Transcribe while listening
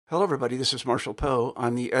Hello, everybody. This is Marshall Poe.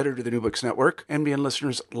 I'm the editor of the New Books Network. NBN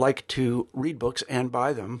listeners like to read books and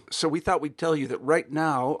buy them. So we thought we'd tell you that right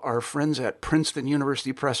now, our friends at Princeton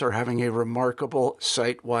University Press are having a remarkable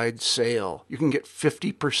site-wide sale. You can get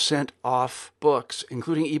 50% off books,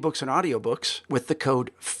 including ebooks and audiobooks, with the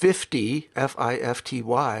code 50,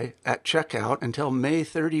 F-I-F-T-Y, at checkout until May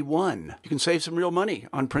 31. You can save some real money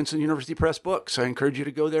on Princeton University Press books. I encourage you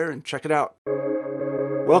to go there and check it out.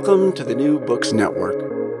 Welcome to the New Books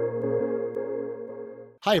Network.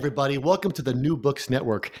 Hi, everybody. Welcome to the New Books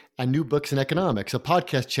Network and New Books in Economics, a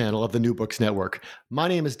podcast channel of the New Books Network. My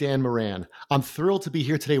name is Dan Moran. I'm thrilled to be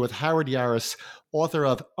here today with Howard Yaris, author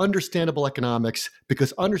of Understandable Economics,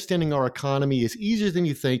 because understanding our economy is easier than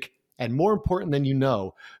you think and more important than you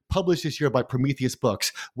know, published this year by Prometheus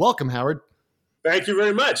Books. Welcome, Howard. Thank you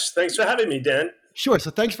very much. Thanks for having me, Dan. Sure.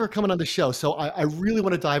 So thanks for coming on the show. So I really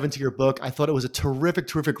want to dive into your book. I thought it was a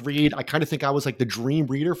terrific read. I kind of think I was like the dream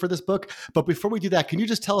reader for this book. But before we do that, can you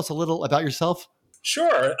just tell us a little about yourself?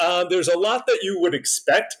 Sure. There's a lot that you would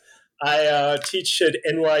expect. I teach at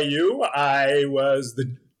NYU. I was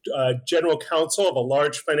the general counsel of a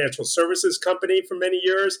large financial services company for many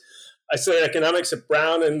years. I studied economics at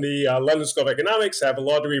Brown and the London School of Economics. I have a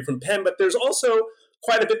law degree from Penn, but there's also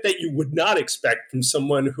quite a bit that you would not expect from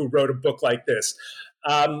someone who wrote a book like this.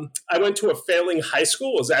 I went to a failing high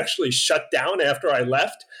school. It was actually shut down after I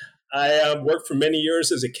left. I worked for many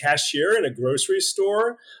years as a cashier in a grocery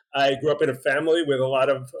store. I grew up in a family with a lot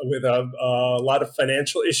of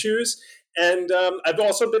financial issues. And I've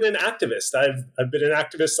also been an activist. I've been an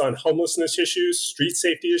activist on homelessness issues, street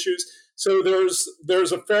safety issues. So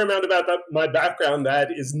there's a fair amount about my background that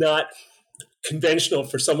is not conventional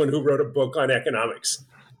for someone who wrote a book on economics.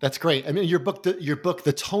 That's great. I mean, your book,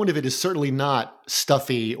 the tone of it is certainly not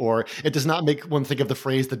stuffy, or it does not make one think of the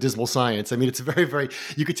phrase "the dismal science." I mean, it's very.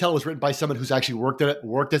 You could tell it was written by someone who's actually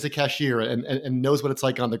worked as a cashier and knows what it's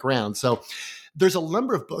like on the ground. So, there's a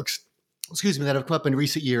number of books, that have come up in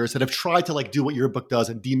recent years that have tried to do what your book does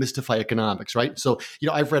and demystify economics, right? So,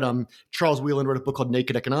 I've read Charles Whelan wrote a book called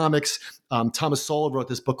Naked Economics. Thomas Sowell wrote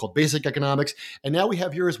this book called Basic Economics. And now we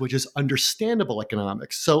have yours, which is Understandable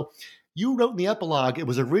Economics. So you wrote in the epilogue, it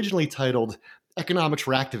was originally titled Economics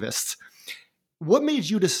for Activists. What made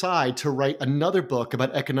you decide to write another book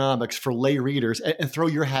about economics for lay readers and throw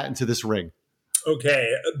your hat into this ring? Okay,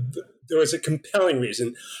 there was a compelling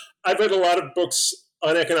reason. I've read a lot of books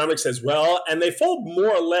on economics as well, and they fall more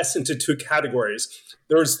or less into two categories.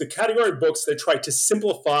 There's the category of books that try to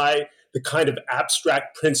simplify the kind of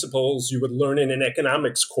abstract principles you would learn in an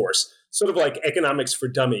economics course, sort of like Economics for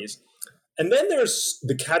Dummies. And then there's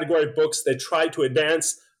the category of books that try to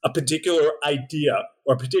advance a particular idea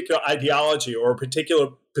or a particular ideology or a particular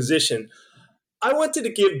position. I wanted to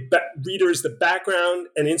give readers the background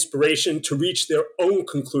and inspiration to reach their own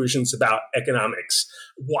conclusions about economics.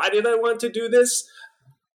 Why did I want to do this?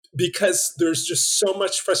 Because there's just so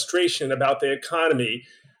much frustration about the economy,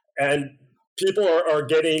 and people are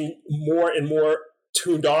getting more and more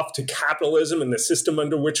tuned off to capitalism and the system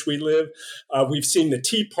under which we live. We've seen the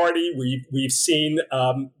Tea Party, we've seen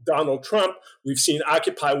Donald Trump, we've seen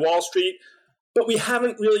Occupy Wall Street, but we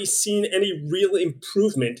haven't really seen any real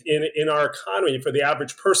improvement in our economy for the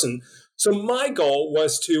average person. So my goal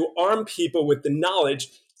was to arm people with the knowledge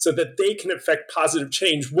so that they can affect positive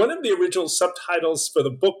change. One of the original subtitles for the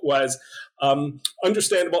book was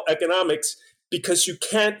Understandable Economics, because you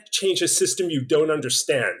can't change a system you don't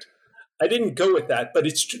understand. I didn't go with that, but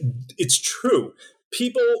it's true.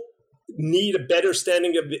 People need a better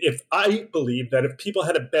understanding of I believe that if people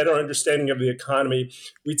had a better understanding of the economy,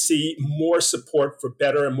 we'd see more support for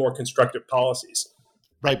better and more constructive policies.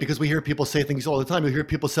 Right, because we hear people say things all the time. We hear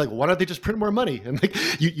people say, why don't they just print more money? And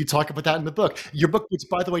you talk about that in the book. Your book, which,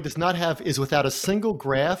 by the way, is without a single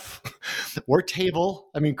graph or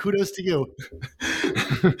table. I mean, kudos to you.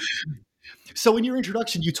 So in your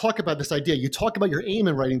introduction, you talk about this idea. You talk about your aim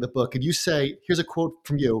in writing the book, and you say, here's a quote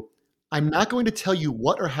from you: "I'm not going to tell you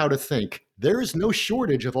what or how to think. There is no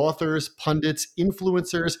shortage of authors, pundits,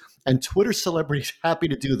 influencers, and Twitter celebrities happy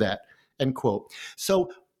to do that," end quote.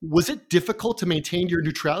 So was it difficult to maintain your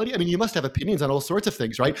neutrality? I mean, you must have opinions on all sorts of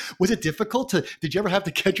things, right? Was it difficult did you ever have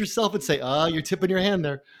to catch yourself and say, you're tipping your hand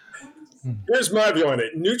there? Here's my view on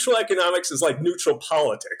it. Neutral economics is like neutral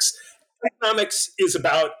politics. Economics is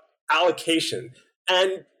about allocation.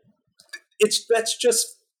 And that's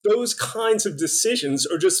just, those kinds of decisions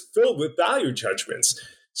are just filled with value judgments.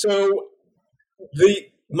 So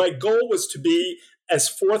my goal was to be as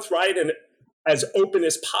forthright and as open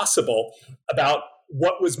as possible about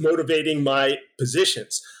what was motivating my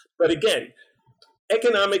positions. But again,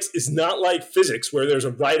 economics is not like physics where there's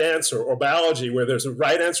a right answer, or biology where there's a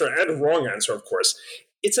right answer and a wrong answer, of course.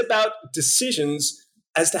 It's about decisions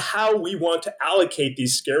as to how we want to allocate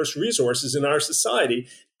these scarce resources in our society,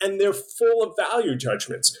 and they're full of value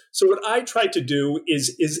judgments. So what I try to do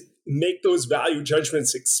is make those value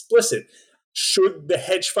judgments explicit. Should the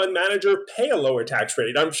hedge fund manager pay a lower tax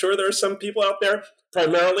rate? I'm sure there are some people out there,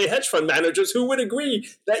 primarily hedge fund managers, who would agree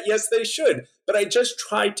that yes, they should. But I just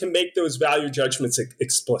tried to make those value judgments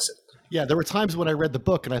explicit. Yeah, there were times when I read the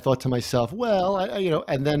book and I thought to myself, well,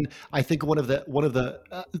 and then I think one of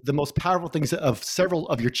the most powerful things of several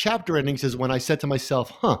of your chapter endings is when I said to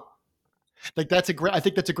myself, like I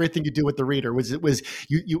think that's a great thing you do with the reader.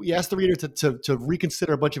 You ask the reader to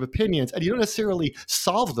reconsider a bunch of opinions, and you don't necessarily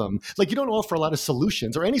solve them. Like, you don't offer a lot of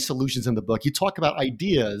solutions or any solutions in the book. You talk about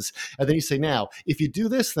ideas, and then you say, now, if you do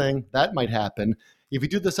this thing, that might happen. If you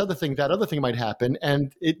do this other thing, that other thing might happen.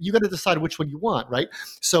 And you got to decide which one you want, right?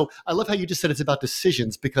 So I love how you just said it's about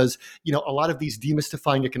decisions, because, a lot of these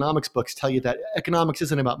demystifying economics books tell you that economics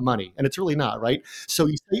isn't about money, and it's really not, right? So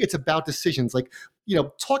you say it's about decisions. Like,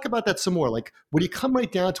 talk about that some more. Like, when you come right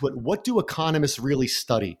down to it, what do economists really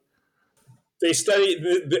study? They study,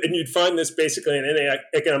 and you'd find this basically in any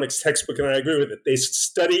economics textbook, and I agree with it. They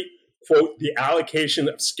study, quote, the allocation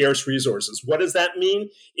of scarce resources. What does that mean?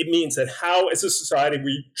 It means that how, as a society,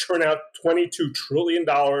 we churn out $22 trillion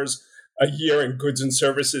a year in goods and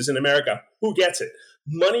services in America. Who gets it?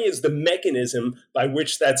 Money is the mechanism by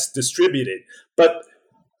which that's distributed. But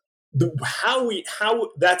how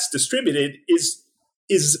that's distributed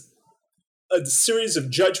is a series of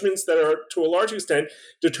judgments that are, to a large extent,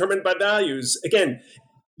 determined by values. Again,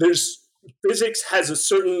 physics has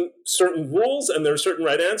certain rules, and there are certain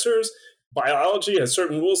right answers. Biology has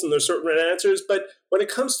certain rules, and there are certain right answers. But when it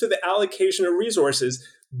comes to the allocation of resources,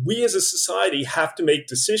 we as a society have to make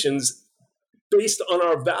decisions based on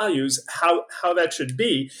our values, how that should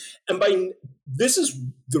be. And this is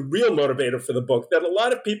the real motivator for the book, that a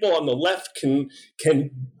lot of people on the left can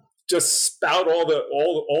just spout all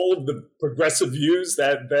of the progressive views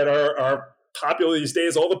that are popular these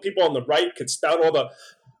days. All the people on the right could spout all the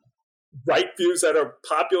right views that are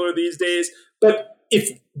popular these days. But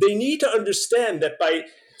if they need to understand that by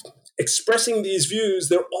expressing these views,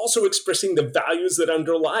 they're also expressing the values that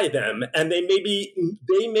underlie them, and they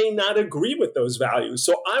may not agree with those values.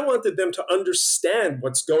 So I wanted them to understand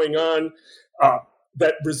what's going on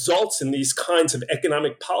that results in these kinds of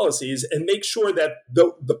economic policies, and make sure that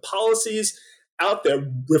the policies out there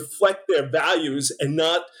reflect their values and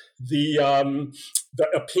not the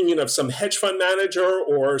opinion of some hedge fund manager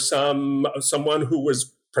or someone who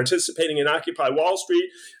was participating in Occupy Wall Street.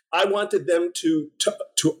 I wanted them to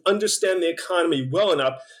understand the economy well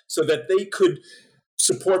enough so that they could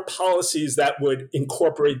support policies that would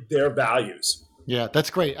incorporate their values. Yeah, that's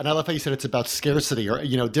great. And I love how you said it's about scarcity or,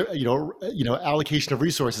 allocation of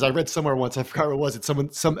resources. I read somewhere once, I forgot where it was,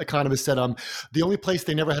 some economist said the only place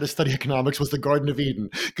they never had to study economics was the Garden of Eden,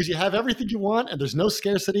 because you have everything you want and there's no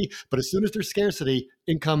scarcity. But as soon as there's scarcity,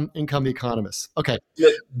 in come the economists. Okay.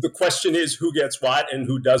 The question is who gets what and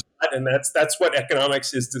who does what. And that's what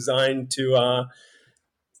economics is designed to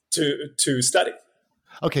study.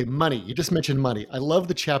 Okay, money. You just mentioned money. I love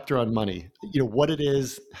the chapter on money. What it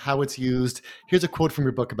is, how it's used. Here's a quote from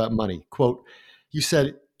your book about money. Quote, you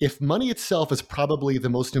said, if money itself is probably the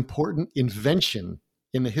most important invention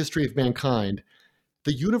in the history of mankind,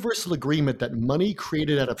 the universal agreement that money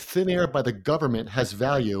created out of thin air by the government has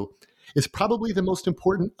value is probably the most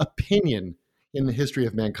important opinion in the history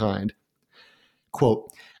of mankind.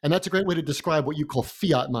 Quote, and that's a great way to describe what you call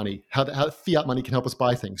fiat money, how fiat money can help us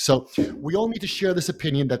buy things. So we all need to share this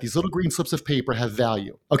opinion that these little green slips of paper have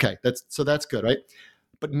value. Okay, that's good, right?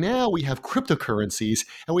 But now we have cryptocurrencies,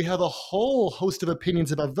 and we have a whole host of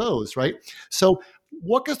opinions about those, right? So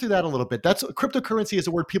walk us through that a little bit. Cryptocurrency is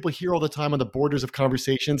a word people hear all the time on the borders of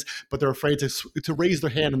conversations, but they're afraid to raise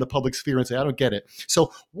their hand in the public sphere and say, I don't get it.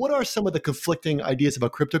 So what are some of the conflicting ideas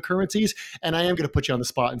about cryptocurrencies? And I am going to put you on the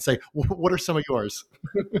spot and say, what are some of yours?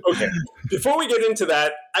 Okay. Before we get into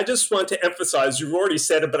that, I just want to emphasize, you've already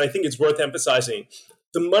said it, but I think it's worth emphasizing.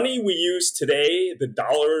 The money we use today, the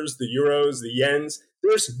dollars, the euros, the yens,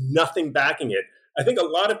 there's nothing backing it. I think a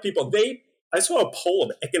lot of people, I saw a poll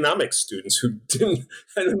of economics students who didn't,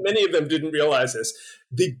 and many of them didn't realize this.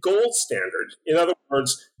 The gold standard, in other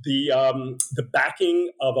words, the backing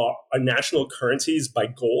of our national currencies by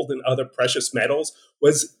gold and other precious metals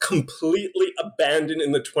was completely abandoned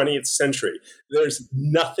in the 20th century. There's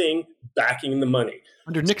nothing backing the money.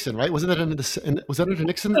 Under Nixon, right? Was that under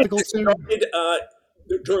Nixon, the gold standard?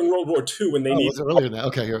 during World War II when they needed was it earlier than that?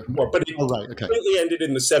 Okay, here. more, but it Right. Okay. completely ended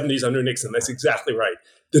in the 70s under Nixon. That's exactly right.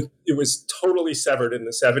 It was totally severed in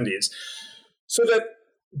the 70s. So that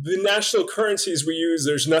the national currencies we use,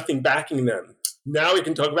 there's nothing backing them. Now we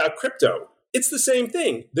can talk about crypto. It's the same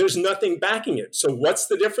thing. There's nothing backing it. So what's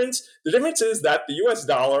the difference? The difference is that the US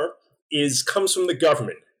dollar comes from the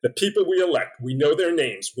government, the people we elect. We know their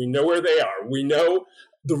names. We know where they are. We know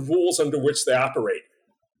the rules under which they operate.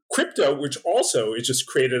 Crypto, which also is just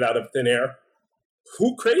created out of thin air,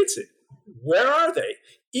 who creates it? Where are they?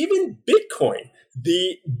 Even Bitcoin,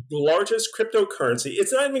 the largest cryptocurrency,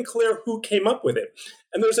 it's not even clear who came up with it.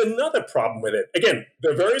 And there's another problem with it. Again,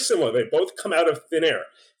 they're very similar. They both come out of thin air.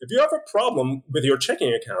 If you have a problem with your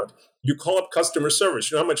checking account, you call up customer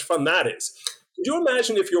service. You know how much fun that is. Could you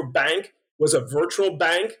imagine if your bank was a virtual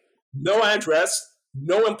bank, no address,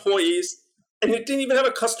 no employees, and it didn't even have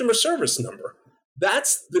a customer service number?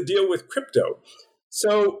 That's the deal with crypto.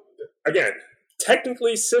 So again,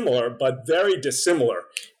 technically similar, but very dissimilar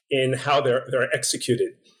in how they're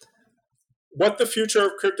executed. What the future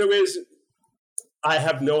of crypto is, I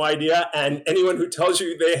have no idea. And anyone who tells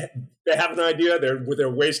you they have an idea, they're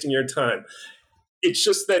wasting your time. It's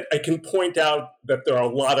just that I can point out that there are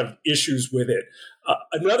a lot of issues with it.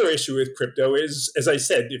 Another issue with crypto is, as I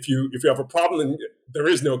said, if you have a problem, then there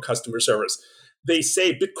is no customer service. They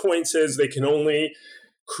say Bitcoin says they can only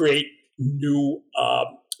create new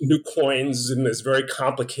coins in this very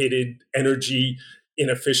complicated, energy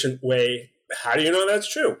inefficient way. How do you know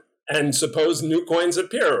that's true? And suppose new coins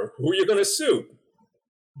appear. Who are you going to sue?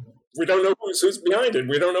 We don't know who's behind it.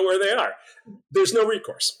 We don't know where they are. There's no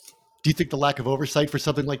recourse. Do you think the lack of oversight for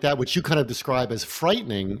something like that, which you kind of describe as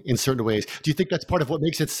frightening in certain ways, do you think that's part of what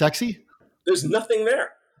makes it sexy? There's nothing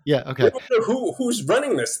there. Yeah. Okay. We don't know who's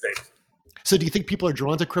running this thing. So do you think people are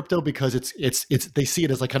drawn to crypto because it's they see it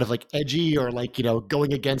as like kind of like edgy or like,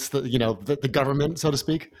 going against the government, so to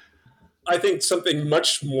speak? I think something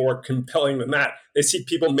much more compelling than that. They see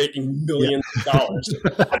people making millions of dollars.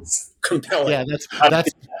 That's compelling. Yeah, that's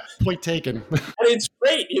point taken. And it's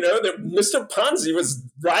great, Mr. Ponzi was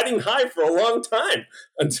riding high for a long time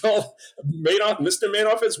until Mr.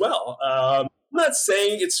 Madoff as well. I'm not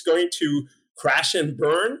saying it's going to crash and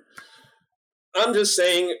burn. I'm just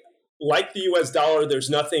saying, like the US dollar, there's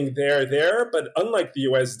nothing there. But unlike the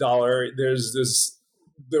US dollar, there's this.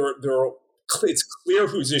 It's clear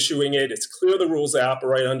who's issuing it. It's clear the rules they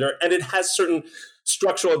operate under, and it has certain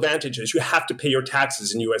structural advantages. You have to pay your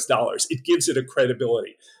taxes in US dollars. It gives it a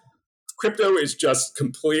credibility. Crypto is just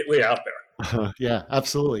completely out there. Yeah,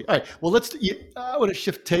 absolutely. All right. Well, I want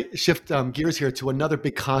to shift gears here to another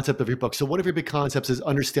big concept of your book. So one of your big concepts is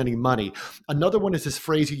understanding money. Another one is this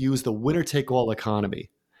phrase you use, the winner-take-all economy.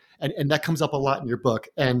 And that comes up a lot in your book.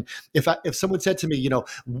 And if someone said to me,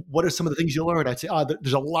 what are some of the things you learned? I'd say,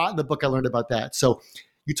 there's a lot in the book I learned about that. So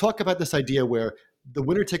you talk about this idea where the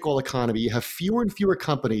winner-take-all economy, you have fewer and fewer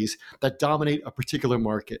companies that dominate a particular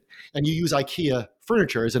market. And you use IKEA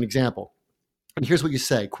furniture as an example. And here's what you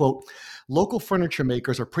say, quote, local furniture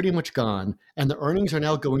makers are pretty much gone, and the earnings are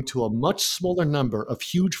now going to a much smaller number of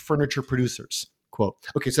huge furniture producers. Quote.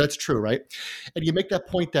 Okay, so that's true, right? And you make that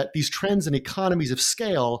point that these trends and economies of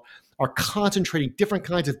scale are concentrating different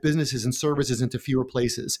kinds of businesses and services into fewer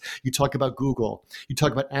places. You talk about Google, you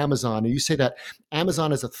talk about Amazon, and you say that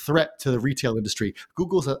Amazon is a threat to the retail industry.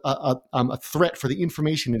 Google's a threat for the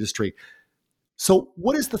information industry. So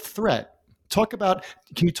what is the threat? Can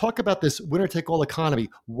you talk about this winner-take-all economy?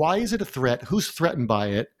 Why is it a threat? Who's threatened by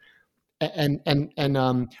it? And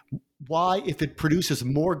why, if it produces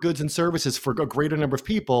more goods and services for a greater number of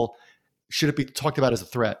people, should it be talked about as a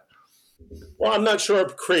threat? Well, I'm not sure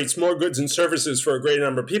it creates more goods and services for a greater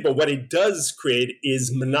number of people. What it does create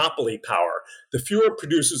is monopoly power. The fewer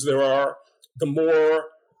producers there are, the more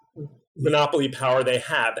monopoly power they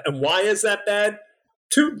have. And why is that bad?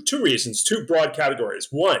 Two reasons, two broad categories.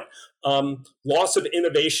 One, loss of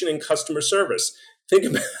innovation and customer service. Think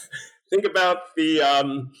about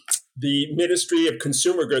the Ministry of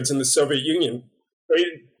Consumer Goods in the Soviet Union.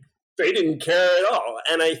 They didn't care at all.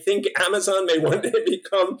 And I think Amazon may one day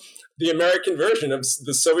become the American version of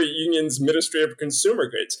the Soviet Union's Ministry of Consumer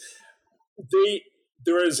Goods.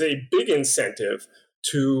 There is a big incentive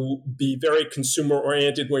to be very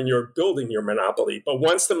consumer-oriented when you're building your monopoly. But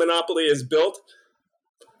once the monopoly is built,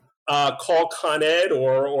 call Con Ed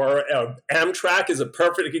or Amtrak is a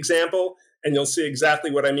perfect example, and you'll see exactly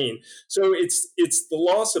what I mean. So it's the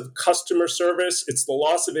loss of customer service. It's the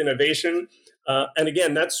loss of innovation. And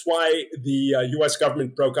again, that's why the U.S.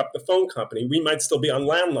 government broke up the phone company. We might still be on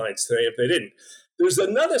landlines today if they didn't. There's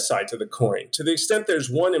another side to the coin. To the extent there's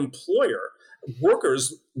one employer,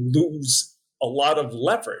 workers lose a lot of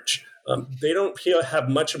leverage. They don't have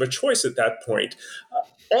much of a choice at that point.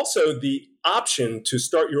 Also, the option to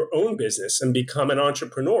start your own business and become an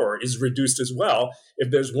entrepreneur is reduced as well if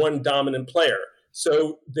there's one dominant player.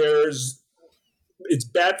 So it's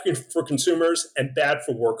bad for consumers and bad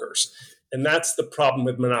for workers. And that's the problem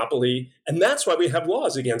with monopoly. And that's why we have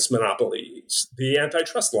laws against monopolies, the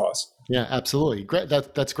antitrust laws. Yeah, absolutely. Great.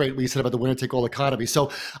 That's great what you said about the winner-take-all economy. So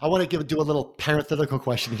I want to do a little parenthetical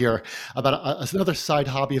question here about another side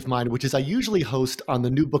hobby of mine, which is I usually host on the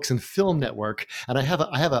New Books and Film Network. And I have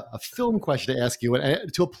a film question to ask you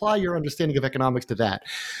and to apply your understanding of economics to that.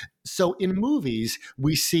 So in movies,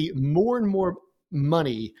 we see more and more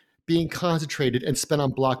money being concentrated and spent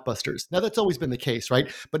on blockbusters. Now, that's always been the case, right?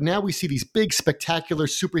 But now we see these big, spectacular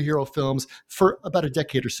superhero films for about a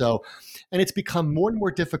decade or so, and it's become more and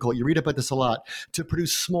more difficult, you read about this a lot, to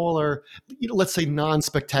produce smaller, let's say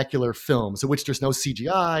non-spectacular films in which there's no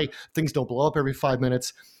CGI, things don't blow up every 5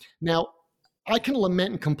 minutes. Now, I can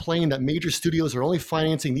lament and complain that major studios are only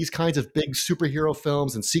financing these kinds of big superhero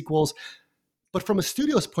films and sequels, but from a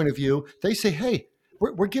studio's point of view, they say, hey,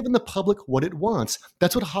 we're giving the public what it wants.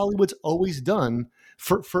 That's what Hollywood's always done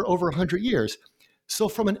for over 100 years. So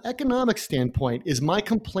from an economic standpoint, is my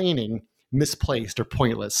complaining misplaced or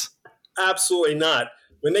pointless? Absolutely not.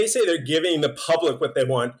 When they say they're giving the public what they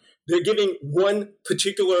want, they're giving one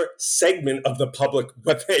particular segment of the public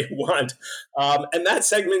what they want. And that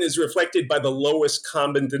segment is reflected by the lowest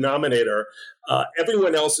common denominator.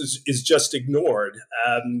 Everyone else is just ignored.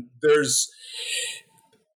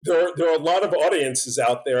 There are a lot of audiences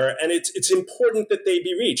out there, and it's important that they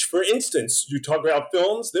be reached. For instance, you talk about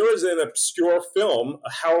films. There was an obscure film,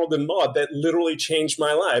 Harold and Maude, that literally changed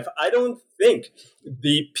my life. I don't think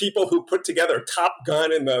the people who put together Top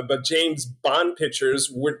Gun and the James Bond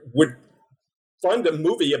pictures would fund a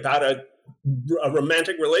movie about a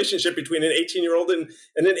romantic relationship between an 18-year-old and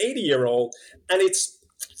an 80-year-old. And it's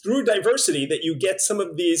through diversity that you get some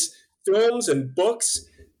of these films and books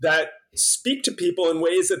that speak to people in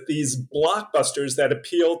ways that these blockbusters that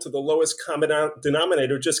appeal to the lowest common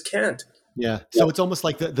denominator just can't. Yeah. So it's almost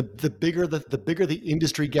like the bigger the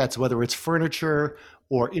industry gets, whether it's furniture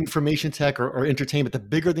or information tech or entertainment, the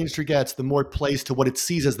bigger the industry gets, the more it plays to what it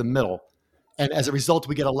sees as the middle. And as a result,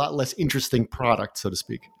 we get a lot less interesting product, so to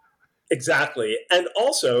speak. Exactly. And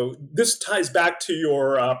also, this ties back to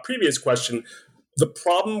your previous question. The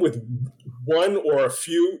problem with one or a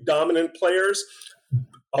few dominant players,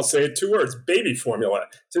 I'll say it 2 words, baby formula.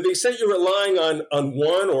 To the extent you're relying on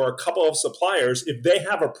one or a couple of suppliers, if they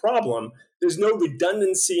have a problem, there's no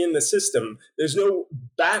redundancy in the system. There's no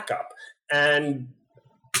backup. And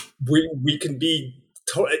we can be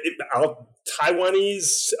Taiwanese,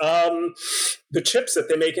 the chips that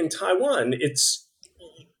they make in Taiwan,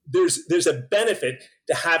 there's a benefit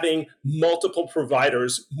to having multiple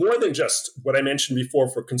providers, more than just what I mentioned before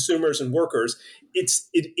for consumers and workers.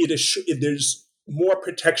 There's more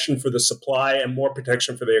protection for the supply and more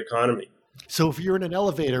protection for the economy. So if you're in an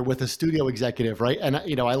elevator with a studio executive, right? And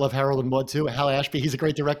I love Harold and Maude too. Hal Ashby, he's a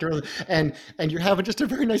great director, and you're having just a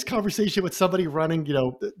very nice conversation with somebody running,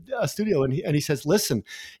 a studio, and he says, "Listen,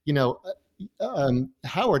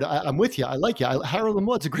 Howard, I'm with you. I like you. Harold and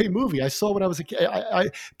Maude's a great movie. I saw when I was a kid.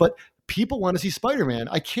 But people want to see Spider-Man.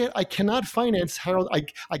 I cannot finance Harold. I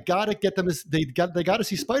gotta get them. They got to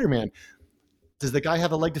see Spider-Man. Does the guy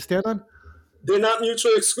have a leg to stand on?" They're not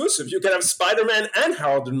mutually exclusive. You can have Spider-Man and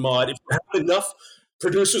Harold and Maude. If you have enough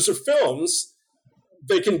producers of films,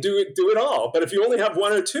 they can do it all. But if you only have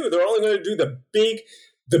one or two, they're only going to do the big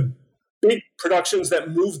productions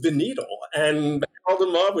that move the needle. And Harold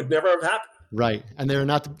and Maude would never have happened. Right, and they're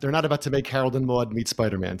not about to make Harold and Maude meet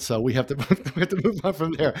Spider-Man. So we have to move on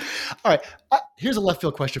from there. All right, here's a left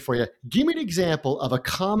field question for you. Give me an example of a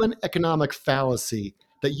common economic fallacy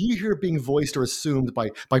that you hear being voiced or assumed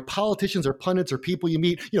by politicians or pundits or people you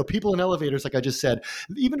meet, people in elevators, like I just said,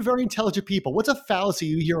 even very intelligent people. What's a fallacy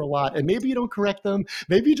you hear a lot? And maybe you don't correct them.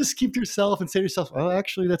 Maybe you just keep to yourself and say to yourself, oh,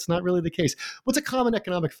 actually, that's not really the case. What's a common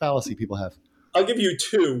economic fallacy people have? I'll give you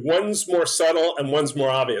two. One's more subtle and one's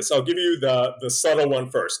more obvious. I'll give you the subtle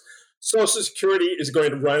one first. Social Security is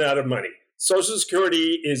going to run out of money. Social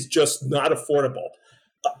Security is just not affordable.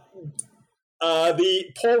 The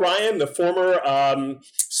Paul Ryan, the former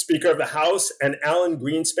Speaker of the House, and Alan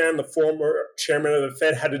Greenspan, the former Chairman of the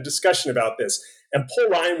Fed, had a discussion about this. And Paul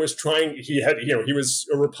Ryan was he was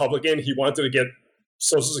a Republican. He wanted to get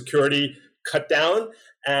Social Security cut down,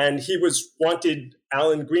 and he wanted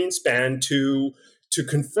Alan Greenspan to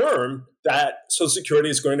confirm that Social Security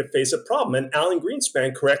is going to face a problem. And Alan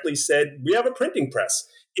Greenspan correctly said, we have a printing press.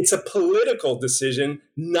 It's a political decision,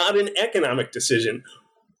 not an economic decision.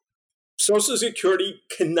 Social Security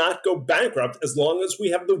cannot go bankrupt as long as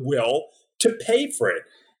we have the will to pay for it.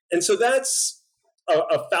 And so that's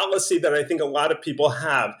a fallacy that I think a lot of people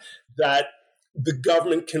have, that the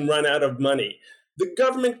government can run out of money. The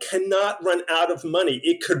government cannot run out of money.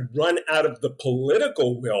 It could run out of the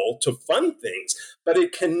political will to fund things, but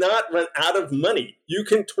it cannot run out of money. You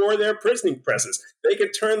can tour their printing presses. They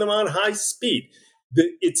can turn them on high speed.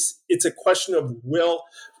 It's a question of will.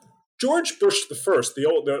 George Bush the first,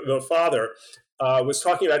 the father, was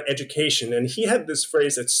talking about education, and he had this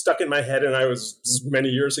phrase that stuck in my head, and this was many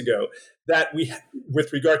years ago, that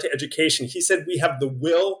with regard to education, he said, we have the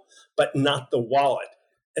will, but not the wallet.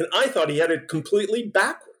 And I thought he had it completely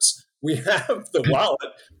backwards. We have the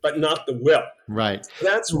wallet, but not the will. Right.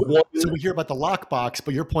 That's one. So we hear about the lockbox,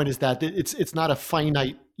 but your point is that it's not a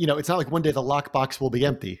finite, it's not like one day the lockbox will be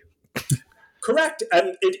empty. Correct.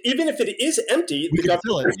 And even if it is empty, we can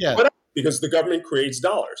fill it, yeah. Because the government creates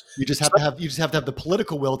dollars. You just have to have the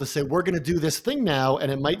political will to say, we're going to do this thing now,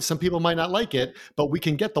 and some people might not like it, but we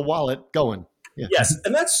can get the wallet going. Yeah. Yes.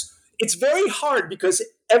 And it's very hard because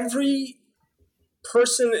every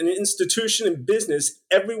person and institution and business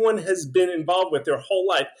everyone has been involved with their whole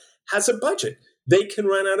life has a budget. They can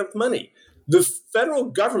run out of money. The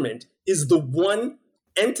federal government is the one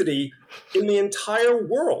entity in the entire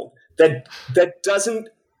world that doesn't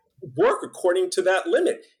work according to that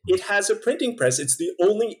limit. It has a printing press. It's the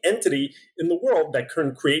only entity in the world that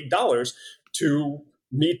can create dollars to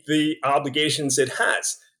meet the obligations it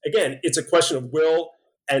has. Again, it's a question of will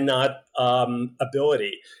and not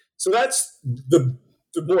ability. So that's the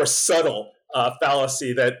more subtle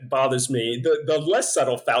fallacy that bothers me. The less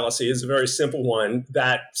subtle fallacy is a very simple one,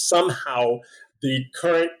 that somehow the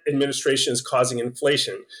current administration is causing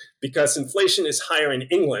inflation, because inflation is higher in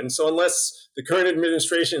England. So unless the current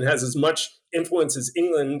administration has as much influence as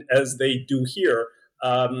England as they do here,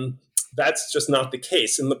 that's just not the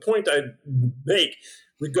case. And the point I make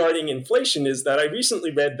regarding inflation is that I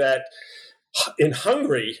recently read that in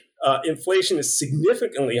Hungary, inflation is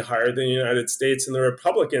significantly higher than the United States, and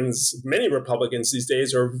many Republicans these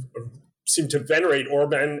days seem to venerate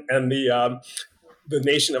Orban and the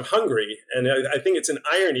nation of Hungary. And I think it's an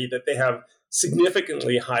irony that they have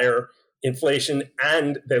significantly higher inflation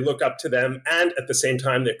and they look up to them, and at the same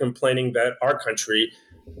time they're complaining that our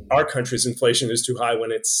country's inflation is too high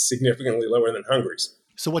when it's significantly lower than Hungary's.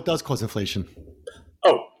 So what does cause inflation?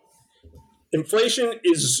 Inflation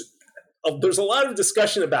is, there's a lot of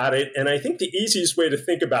discussion about it, and I think the easiest way to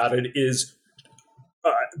think about it is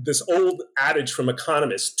this old adage from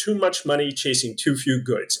economists: too much money chasing too few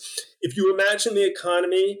goods. If you imagine the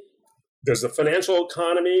economy, there's the financial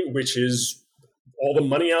economy, which is all the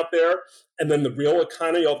money out there, and then the real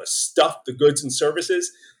economy, all the stuff, the goods and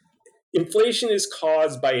services. Inflation is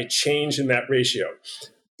caused by a change in that ratio.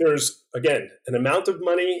 There's, again, an amount of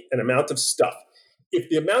money, an amount of stuff. If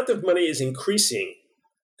the amount of money is increasing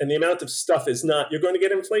and the amount of stuff is not, you're going to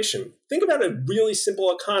get inflation. Think about a really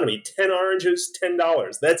simple economy: 10 oranges,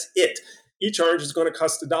 $10. That's it. Each orange is going to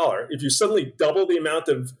cost $1. If you suddenly double the amount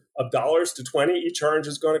of dollars to 20, each orange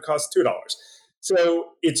is going to cost $2.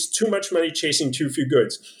 So it's too much money chasing too few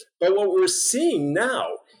goods. But what we're seeing now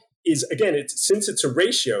is, again, since it's a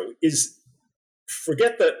ratio, is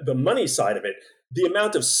forget the money side of it. The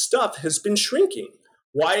amount of stuff has been shrinking.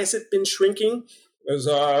 Why has it been shrinking? There's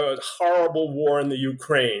a horrible war in the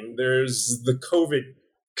Ukraine. There's the COVID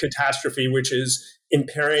catastrophe, which is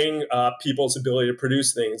impairing people's ability to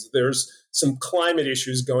produce things. There's some climate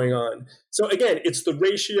issues going on. So again, it's the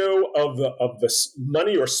ratio of the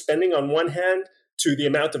money or spending on one hand to the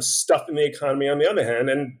amount of stuff in the economy on the other hand.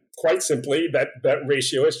 And quite simply, that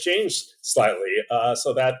ratio has changed slightly,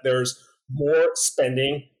 so that there's more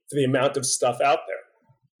spending for the amount of stuff out there.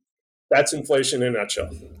 That's inflation in a nutshell.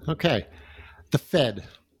 Okay. The Fed.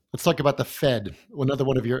 Let's talk about the Fed. Another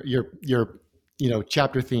one of your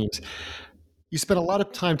chapter themes. You spent a lot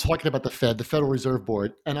of time talking about the Fed, the Federal Reserve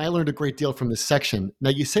Board, and I learned a great deal from this section. Now,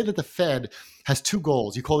 you say that the Fed has two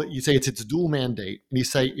goals. You say it's its dual mandate, and you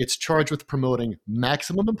say it's charged with promoting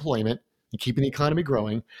maximum employment and keeping the economy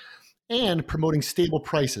growing, and promoting stable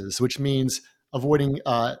prices, which means avoiding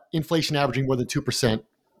inflation averaging more than 2%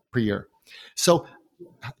 per year. So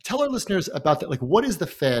tell our listeners about that. Like, what is the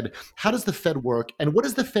Fed? How does the Fed work? And what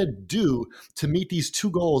does the Fed do to meet these two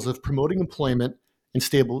goals of promoting employment and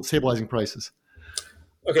stabilizing prices?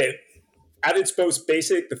 Okay, at its most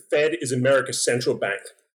basic, the Fed is America's central bank.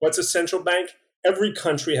 What's a central bank? Every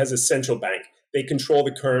country has a central bank. They control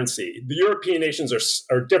the currency. The European nations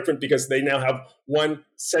are different because they now have one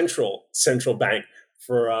central bank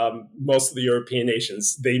for most of the European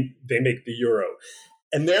nations. They make the euro.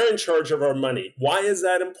 And they're in charge of our money. Why is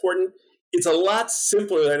that important? it's a lot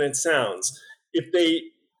simpler than it sounds. If they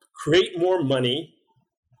create more money,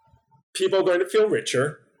 people are going to feel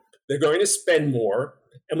richer. They're going to spend more.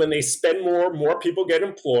 And when they spend more people get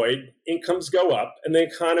employed, incomes go up, and the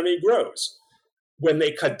economy grows. When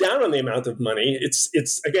they cut down on the amount of money,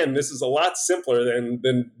 it's again, this is a lot simpler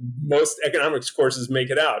than most economics courses make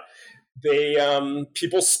it out.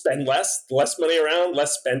 People spend less money around,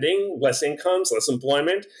 less spending, less incomes, less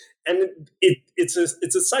employment, and it's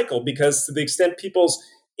a cycle, because to the extent people's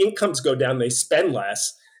incomes go down, they spend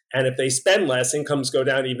less, and if they spend less, incomes go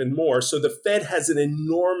down even more. So the Fed has an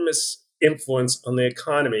enormous influence on the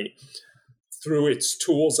economy through its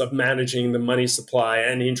tools of managing the money supply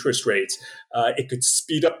and interest rates. It could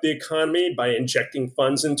speed up the economy by injecting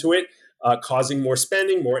funds into it, causing more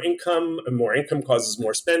spending, more income, and more income causes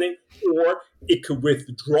more spending, or it could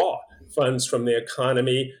withdraw funds from the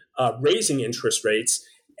economy, raising interest rates,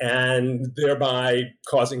 and thereby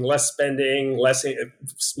causing less spending,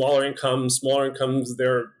 smaller incomes,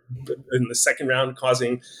 they're in the second round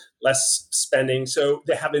causing less spending. So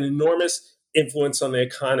they have an enormous influence on the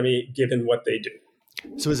economy given what they do.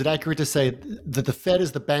 So is it accurate to say that the Fed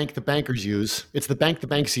is the bank the bankers use, it's the bank the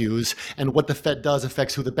banks use, and what the Fed does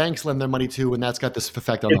affects who the banks lend their money to, and that's got this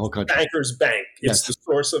effect on the whole country? It's the banker's bank. It's the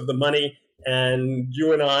source of the money, and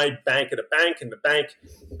you and I bank at a bank, and the bank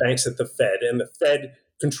banks at the Fed, and the Fed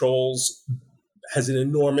has an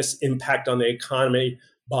enormous impact on the economy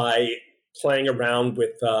by playing around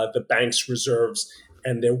with the bank's reserves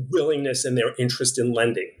and their willingness and their interest in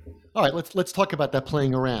lending. All right, let's talk about that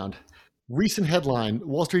playing around. Recent headline,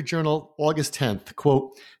 Wall Street Journal, August 10th,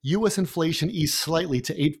 quote, U.S. inflation eased slightly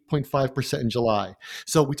to 8.5% in July.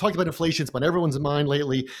 So we talked about inflation, it's on everyone's mind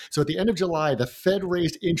lately. So at the end of July, the Fed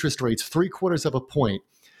raised interest rates 0.75 of a point.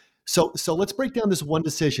 So let's break down this one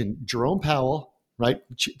decision. Jerome Powell, right,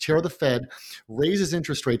 chair of the Fed, raises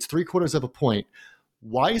interest rates 0.75 of a point.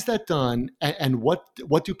 Why is that done? And what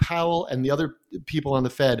do Powell and the other people on the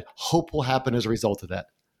Fed hope will happen as a result of that?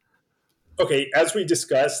 Okay, as we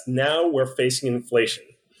discussed, now we're facing inflation.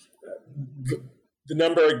 The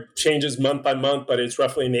number changes month by month, but it's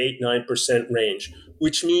roughly in the 8-9% range,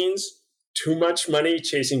 which means too much money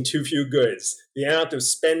chasing too few goods. The amount of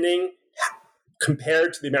spending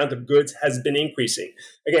compared to the amount of goods has been increasing.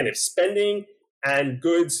 Again, if spending and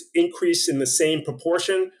goods increase in the same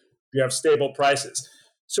proportion, you have stable prices.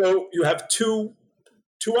 So you have two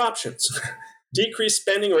options, decrease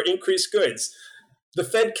spending or increase goods. The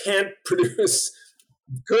Fed can't produce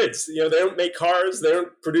goods. They don't make cars. They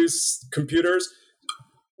don't produce computers.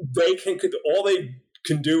 All they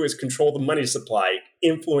can do is control the money supply,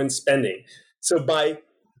 influence spending. So by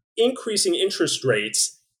increasing interest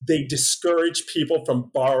rates, they discourage people from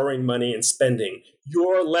borrowing money and spending.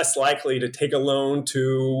 You're less likely to take a loan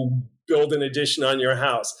to build an addition on your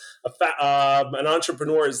house. An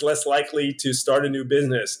entrepreneur is less likely to start a new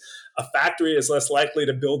business. A factory is less likely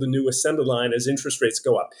to build a new assembly line as interest rates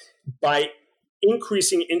go up. By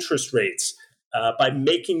increasing interest rates, by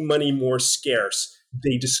making money more scarce,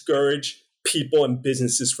 they discourage people and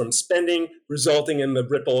businesses from spending, resulting in the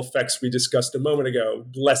ripple effects we discussed a moment ago.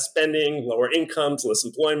 Less spending, lower incomes, less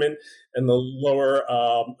employment, and the lower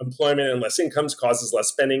employment and less incomes causes less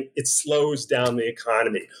spending. It slows down the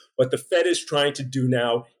economy. What the Fed is trying to do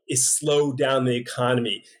now is slow down the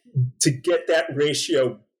economy to get that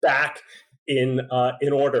ratio back in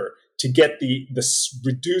order, to get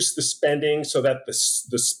reduce the spending so that the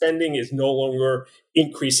spending is no longer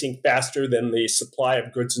increasing faster than the supply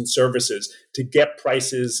of goods and services, to get price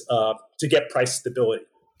stability.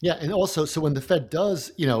 Yeah, and also, so when the Fed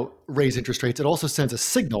does, raise interest rates, it also sends a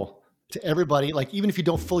signal to everybody. Like, even if you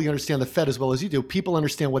don't fully understand the Fed as well as you do, people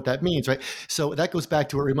understand what that means, right? So that goes back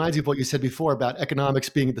to, it reminds me of what you said before about economics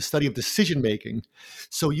being the study of decision making.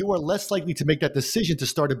 So you are less likely to make that decision to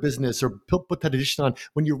start a business or put that addition on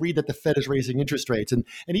when you read that the Fed is raising interest rates. And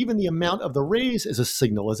even the amount of the raise is a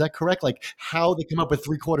signal. Is that correct? Like, how they come up with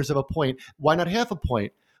 0.75 of a point. Why not half a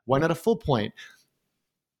point? Why not a full point?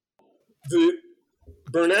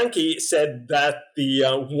 Bernanke said that the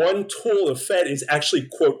one tool of Fed is actually,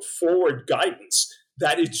 quote, forward guidance,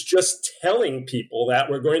 that it's just telling people that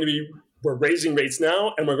we're raising rates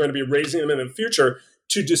now and we're going to be raising them in the future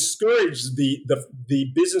to discourage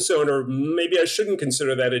the business owner. Maybe I shouldn't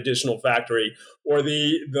consider that additional factory, or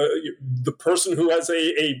the person who has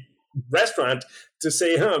a restaurant to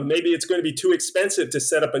say, maybe it's going to be too expensive to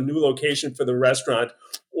set up a new location for the restaurant,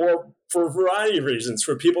 or for a variety of reasons,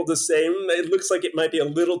 for people to say, it looks like it might be a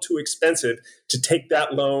little too expensive to take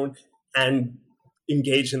that loan and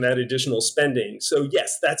engage in that additional spending. So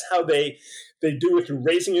yes, that's how they do it, through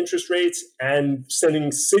raising interest rates and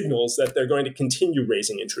sending signals that they're going to continue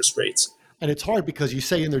raising interest rates. And it's hard because you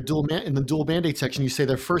say in their in the dual mandate section, you say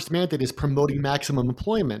their first mandate is promoting maximum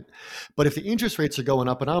employment. But if the interest rates are going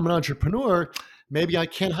up and I'm an entrepreneur, maybe I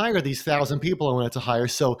can't hire these 1,000 people I wanted to hire.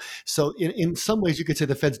 So in some ways, you could say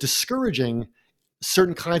the Fed's discouraging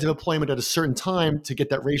certain kinds of employment at a certain time to get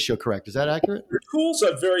that ratio correct. Is that accurate? The tools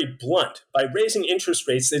are very blunt. By raising interest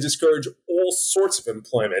rates, they discourage all sorts of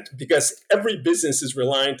employment because every business is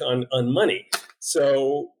reliant on money.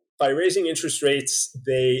 So by raising interest rates,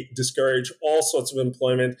 they discourage all sorts of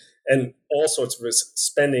employment and all sorts of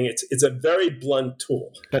spending. It's a very blunt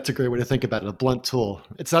tool. That's a great way to think about it. A blunt tool.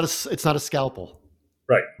 It's not a scalpel.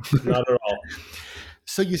 Right. Not at all.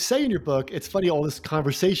 So you say in your book, it's funny, all this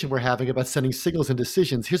conversation we're having about sending signals and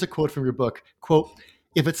decisions. Here's a quote from your book. Quote,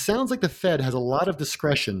 "If it sounds like the Fed has a lot of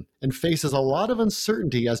discretion and faces a lot of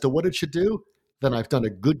uncertainty as to what it should do, then I've done a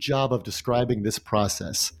good job of describing this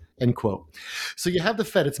process." End quote. So you have the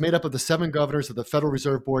Fed. It's made up of the 7 governors of the Federal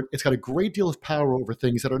Reserve Board. It's got a great deal of power over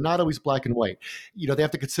things that are not always black and white. They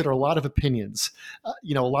have to consider a lot of opinions,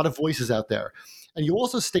 a lot of voices out there. And you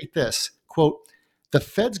also state this, quote, "The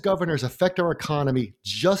Fed's governors affect our economy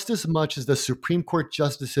just as much as the Supreme Court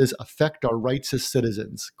justices affect our rights as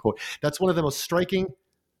citizens." Quote. That's one of the most striking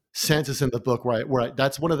sentences in the book.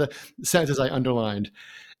 That's one of the sentences I underlined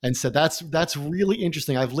and said that's really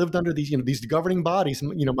interesting. I've lived under these governing bodies,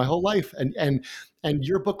 my whole life, and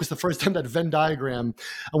your book was the first time that Venn diagram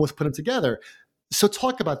was put together. So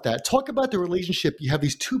talk about that. Talk about the relationship. You have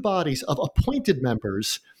these 2 bodies of appointed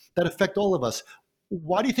members that affect all of us.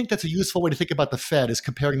 Why do you think that's a useful way to think about the Fed, is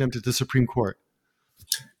comparing them to the Supreme Court?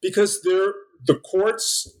 Because the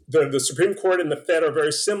courts, the Supreme Court and the Fed are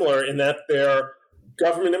very similar in that they're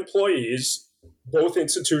government employees. Both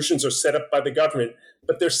institutions are set up by the government,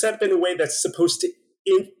 but they're set up in a way that's supposed to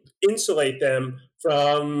insulate them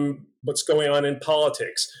from what's going on in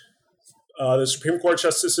politics. The Supreme Court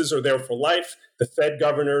justices are there for life. The Fed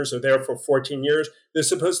governors are there for 14 years. They're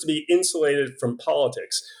supposed to be insulated from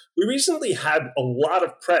politics. We recently had a lot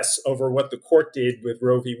of press over what the court did with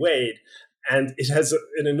Roe v. Wade, and it has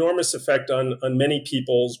an enormous effect on many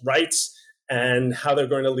people's rights and how they're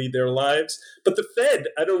going to lead their lives. But the Fed,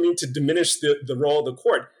 I don't mean to diminish the role of the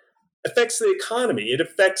court, affects the economy. It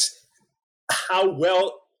affects how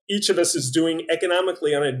well each of us is doing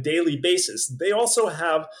economically on a daily basis. They also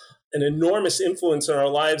have an enormous influence on our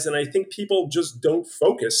lives, and I think people just don't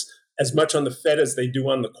focus as much on the Fed as they do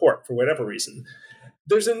on the court for whatever reason.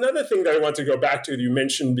 There's another thing that I want to go back to that you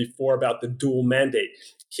mentioned before about the dual mandate,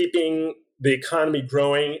 keeping the economy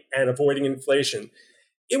growing and avoiding inflation.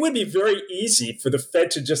 It would be very easy for the Fed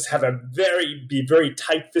to just have be very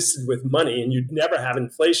tight-fisted with money and you'd never have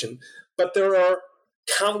inflation. But there are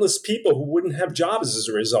countless people who wouldn't have jobs as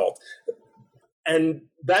a result. And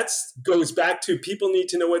that goes back to people need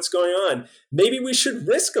to know what's going on. Maybe we should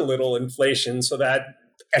risk a little inflation so that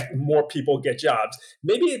more people get jobs.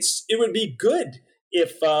 Maybe it would be good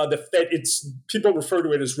if the Fed, people refer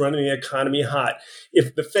to it as running the economy hot.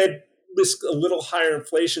 If the Fed risked a little higher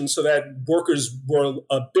inflation so that workers were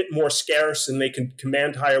a bit more scarce and they can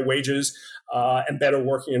command higher wages and better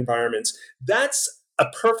working environments. That's a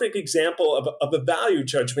perfect example of a value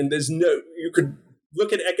judgment. You could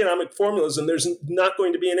look at economic formulas and there's not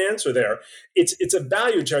going to be an answer there. It's a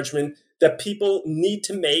value judgment that people need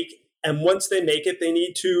to make. And once they make it, they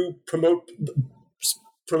need to promote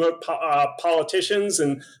politicians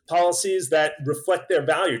and policies that reflect their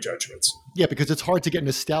value judgments. Yeah, because it's hard to get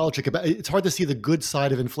nostalgic about. It's hard to see the good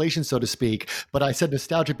side of inflation, so to speak. But I said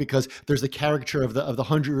nostalgic because there's the caricature of the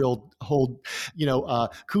 100-year-old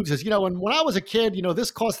who says, when I was a kid,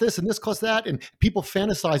 this cost this and this cost that, and people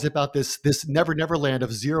fantasize about this never land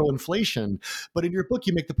of zero inflation. But in your book,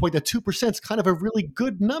 you make the point that 2% is kind of a really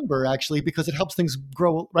good number, actually, because it helps things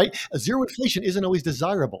grow. Right? A zero inflation isn't always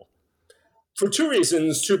desirable. For 2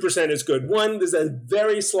 reasons, 2% is good. One, there's a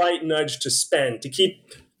very slight nudge to spend, to keep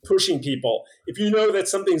pushing people. If you know that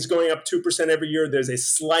something's going up 2% every year, there's a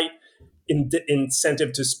slight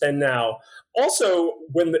incentive to spend now. Also,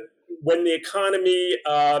 when the economy,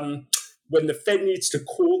 when the Fed needs to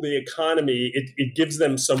cool the economy, it gives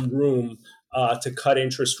them some room to cut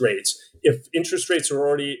interest rates. If interest rates are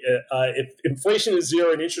already, if inflation is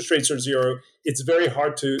zero and interest rates are zero, it's very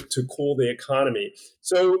hard to cool the economy.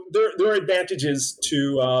 So there are advantages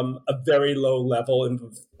to a very low level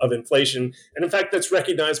of inflation. And in fact, that's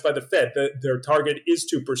recognized by the Fed. Their target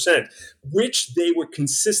is 2%, which they were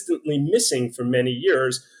consistently missing for many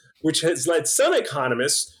years, which has led some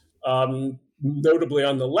economists, notably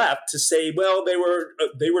on the left, to say, well, they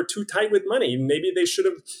were too tight with money. Maybe they should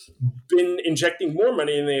have been injecting more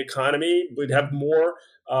money in the economy. We'd have more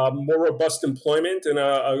robust employment and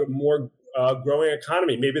a more growing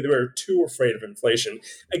economy. Maybe they were too afraid of inflation.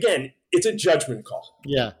 Again, it's a judgment call.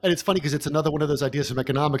 Yeah, and it's funny because it's another one of those ideas from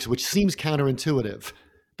economics which seems counterintuitive.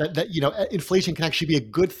 That inflation can actually be a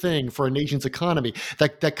good thing for a nation's economy.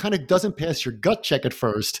 That kind of doesn't pass your gut check at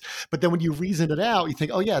first, but then when you reason it out, you think,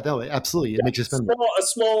 oh yeah, no, absolutely, it makes you spend more. A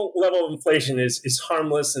small level of inflation is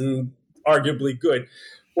harmless and arguably good.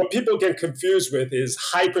 What people get confused with is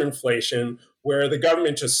hyperinflation, where the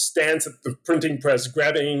government just stands at the printing press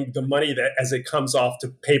grabbing the money that as it comes off to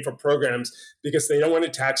pay for programs because they don't want to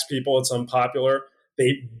tax people. It's unpopular.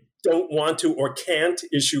 They don't want to or can't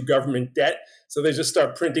issue government debt. So they just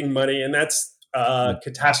start printing money. And that's a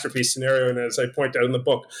catastrophe scenario. And as I point out in the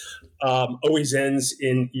book, always ends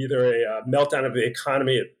in either a meltdown of the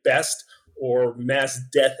economy at best or mass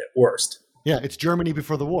death at worst. Yeah, it's Germany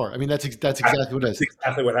before the war. I mean, that's exactly what it is. That's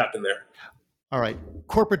exactly what happened there. All right,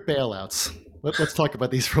 corporate bailouts. Let's talk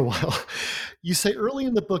about these for a while. You say early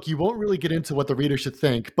in the book you won't really get into what the reader should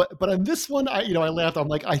think, but on this one, I laughed. I'm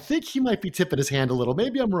like, I think he might be tipping his hand a little.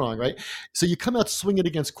 Maybe I'm wrong, right? So you come out swinging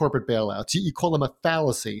against corporate bailouts. You call them a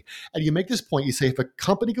fallacy, and you make this point. You say if a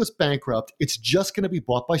company goes bankrupt, it's just going to be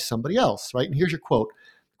bought by somebody else, right? And here's your quote: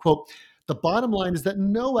 "The bottom line is that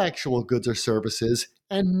no actual goods or services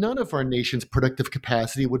and none of our nation's productive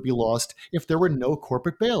capacity would be lost if there were no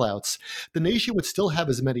corporate bailouts. The nation would still have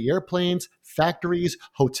as many airplanes, factories,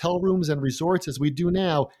 hotel rooms, and resorts as we do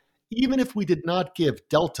now, even if we did not give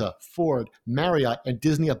Delta, Ford, Marriott, and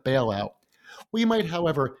Disney a bailout. We might,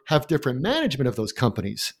 however, have different management of those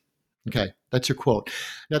companies." Okay, that's your quote.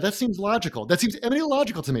 Now, that seems logical. That seems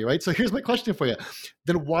illogical to me, right? So here's my question for you.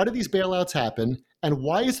 Then why do these bailouts happen, and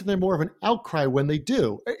why isn't there more of an outcry when they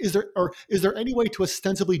do? Is there any way to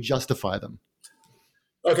ostensibly justify them?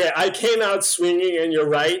 Okay, I came out swinging, and you're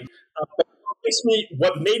right.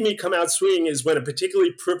 What made me come out swinging is when a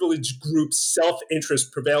particularly privileged group's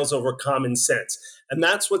self-interest prevails over common sense. And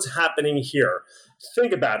that's what's happening here.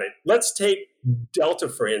 Think about it. Let's take Delta,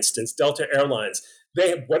 for instance, Delta Airlines.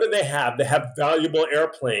 What do they have? They have valuable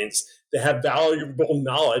airplanes. They have valuable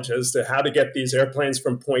knowledge as to how to get these airplanes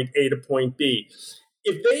from point A to point B.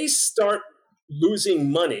 If they start losing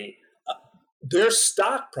money, their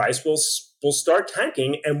stock price will start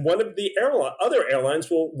tanking, and one of the other airlines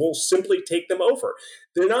will simply take them over.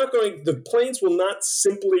 The planes will not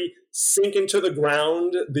simply sink into the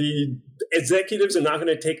ground. The executives are not going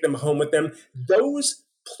to take them home with them. Those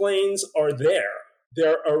planes are there.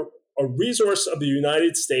 They're a resource of the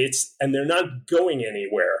United States, and they're not going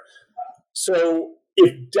anywhere. So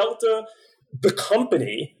if Delta, the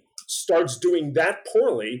company, starts doing that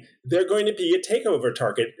poorly, they're going to be a takeover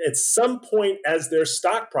target. At some point, as their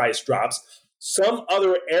stock price drops, some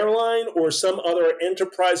other airline or some other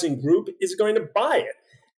enterprising group is going to buy it.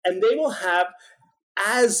 And they will have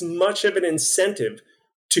as much of an incentive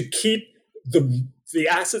to keep the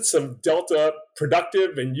assets of Delta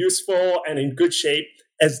productive and useful and in good shape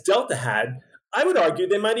as Delta had. I would argue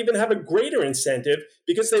they might even have a greater incentive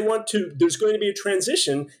because there's going to be a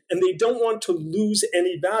transition and they don't want to lose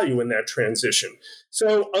any value in that transition.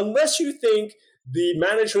 So unless you think the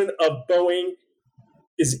management of Boeing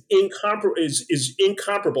is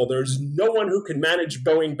incomparable, there's no one who can manage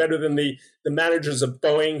Boeing better than the managers of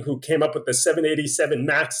Boeing who came up with the 787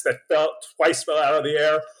 MAX that twice fell out of the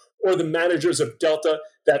air, or the managers of Delta,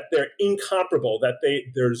 that they're incomparable, that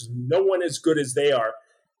there's no one as good as they are.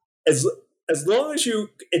 As long as you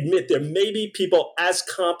admit there may be people as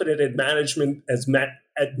competent at management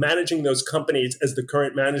at managing those companies as the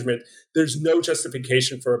current management, there's no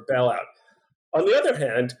justification for a bailout. On the other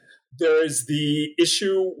hand, there is the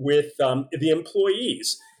issue with the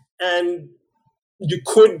employees, and you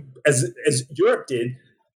could, as Europe did,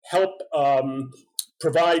 help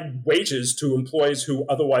provide wages to employees who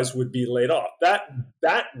otherwise would be laid off.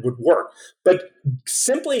 That would work, but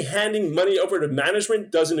simply handing money over to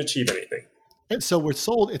management doesn't achieve anything. And so we're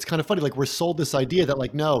sold, it's kind of funny, like we're sold this idea that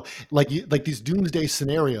like these doomsday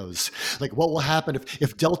scenarios, like what will happen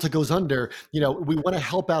if Delta goes under, we want to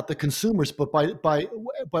help out the consumers. But by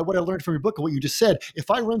what I learned from your book and what you just said, if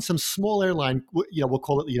I run some small airline, we'll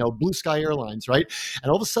call it, Blue Sky Airlines, right? And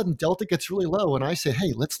all of a sudden Delta gets really low and I say,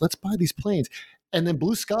 hey, let's buy these planes. And then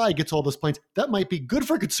Blue Sky gets all those planes. That might be good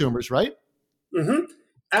for consumers, right? Mm-hmm.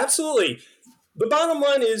 Absolutely. The bottom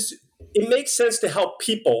line is, it makes sense to help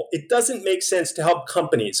people. It doesn't make sense to help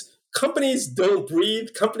companies. Companies don't breathe.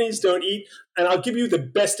 Companies don't eat. And I'll give you the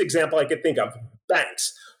best example I could think of.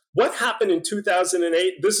 Banks. What happened in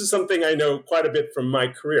 2008? This is something I know quite a bit from my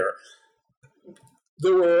career.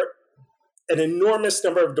 There were an enormous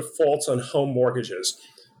number of defaults on home mortgages.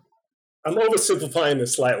 I'm oversimplifying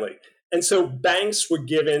this slightly. And so banks were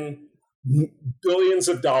given billions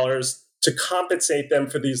of dollars to compensate them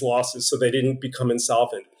for these losses so they didn't become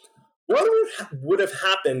insolvent. What would have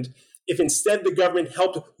happened if instead the government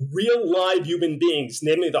helped real live human beings,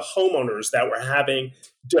 namely the homeowners that were having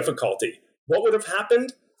difficulty? What would have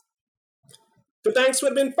happened? The banks would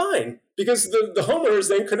have been fine because the homeowners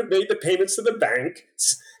then could have made the payments to the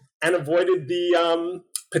banks and avoided the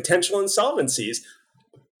potential insolvencies.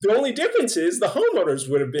 The only difference is the homeowners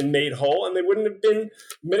would have been made whole and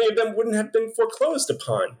many of them wouldn't have been foreclosed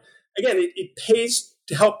upon. Again, it pays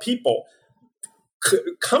to help people.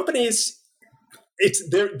 Companies,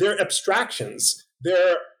 they're abstractions.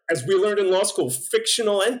 They're, as we learned in law school,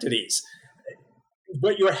 fictional entities.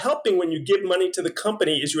 What you're helping when you give money to the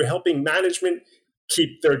company is you're helping management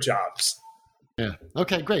keep their jobs. Yeah.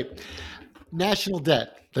 Okay, great. National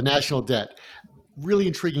debt, the national debt. Really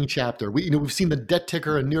intriguing chapter. We've seen the debt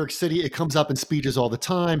ticker in New York City. It comes up in speeches all the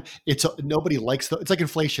time. Nobody likes it's like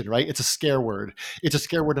inflation, right? It's a scare word. It's a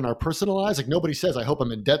scare word in our personal lives. Like nobody says, "I hope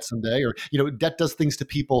I'm in debt someday," or debt does things to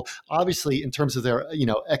people. Obviously, in terms of their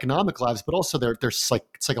economic lives, but also their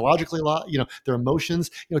psychologically, their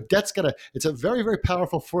emotions. Debt's it's a very, very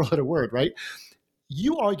powerful four-letter word, right?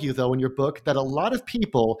 You argue, though, in your book that a lot of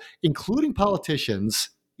people, including politicians,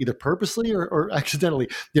 either purposely or accidentally,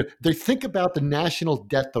 they think about the national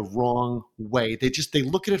debt the wrong way. They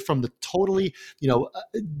look at it from the totally,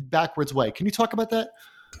 backwards way. Can you talk about that?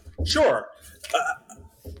 Sure.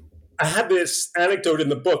 I have this anecdote in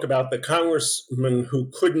the book about the congressman who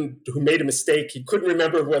made a mistake. He couldn't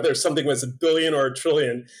remember whether something was $1 billion or $1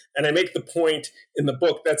 trillion. And I make the point in the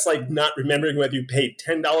book that's like not remembering whether you paid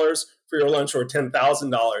 $10 for your lunch or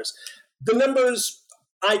 $10,000. The numbers,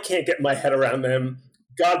 I can't get my head around them.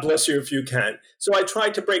 God bless you if you can. So I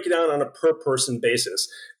tried to break it down on a per person basis.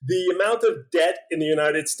 The amount of debt in the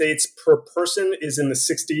United States per person is in the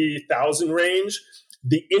 60,000 range.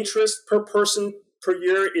 The interest per person per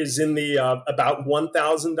year is in the about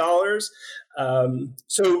 $1,000.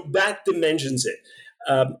 So that dimensions it.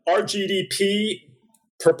 Our GDP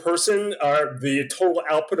per person, the total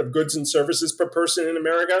output of goods and services per person in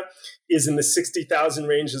America is in the 60,000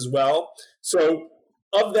 range as well. So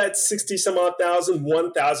of that 60 some odd thousand,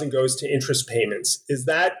 1,000 goes to interest payments. Is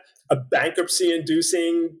that a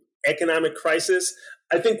bankruptcy-inducing economic crisis?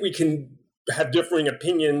 I think we can have differing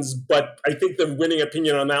opinions, but I think the winning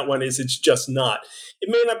opinion on that one is it's just not. It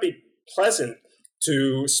may not be pleasant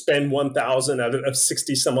to spend 1,000 out of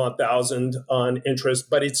 60 some odd thousand on interest,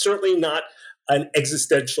 but it's certainly not an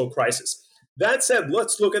existential crisis. That said,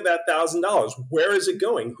 let's look at that $1,000. Where is it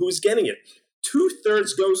going? Who's getting it?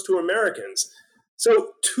 2/3 goes to Americans.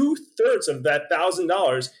 So 2/3 of that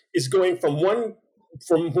 $1,000 is going from one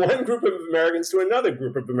group of Americans to another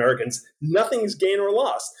group of Americans. Nothing's gained or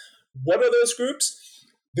lost. What are those groups?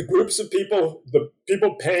 The groups of people, the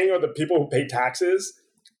people paying are the people who pay taxes,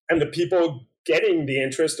 and the people getting the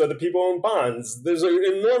interest are the people in bonds. There's an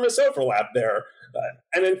enormous overlap there.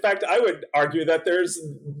 And in fact, I would argue that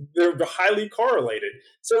they're highly correlated.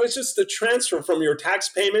 So it's just the transfer from your tax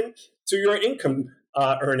payment to your income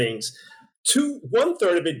earnings.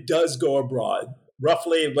 1/3 of it does go abroad.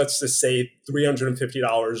 Roughly, let's just say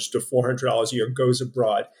 $350 to $400 a year goes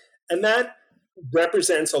abroad. And that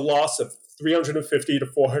represents a loss of $350 to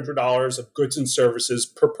 $400 of goods and services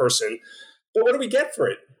per person. But what do we get for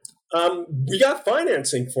it? We got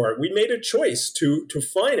financing for it. We made a choice to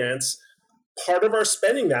finance part of our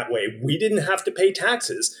spending that way. We didn't have to pay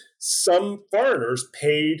taxes. Some foreigners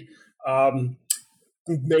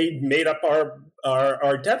made up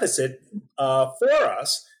our deficit for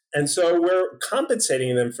us, and so we're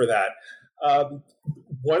compensating them for that.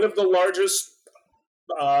 One of the largest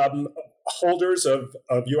holders of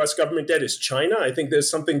U.S. government debt is China. I think there's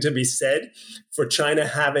something to be said for China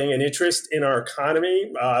having an interest in our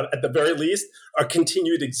economy, at the very least, our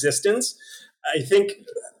continued existence. I think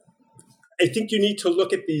you need to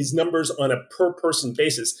look at these numbers on a per-person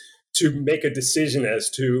basis to make a decision as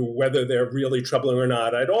to whether they're really troubling or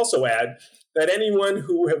not. I'd also add that anyone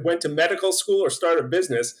who went to medical school or started a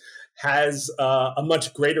business has a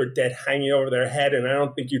much greater debt hanging over their head, and I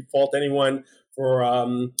don't think you'd fault anyone for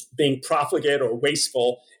being profligate or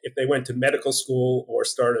wasteful if they went to medical school or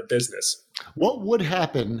started a business. What would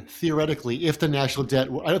happen theoretically if the national debt?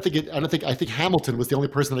 I think Hamilton was the only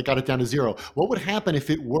person that got it down to zero. What would happen if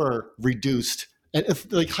it were reduced, and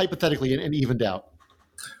if, like, hypothetically, and evened out?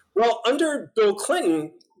 Well, under Bill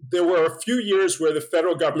Clinton, there were a few years where the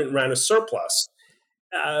federal government ran a surplus.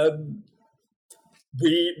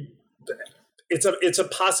 It's a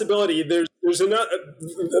possibility. There's another.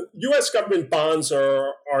 The U.S. government bonds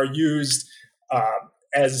are used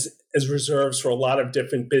as reserves for a lot of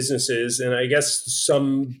different businesses, and I guess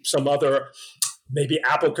some other maybe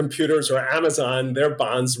Apple Computers or Amazon, their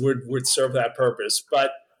bonds would serve that purpose.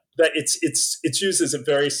 But that it's used as a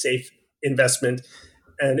very safe investment,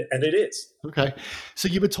 and it is. Okay. So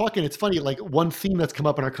you've been talking, it's funny, like one theme that's come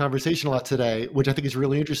up in our conversation a lot today, which I think is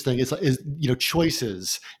really interesting, is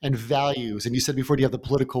choices and values. And you said before, do you have the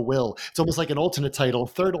political will? It's almost like an alternate title.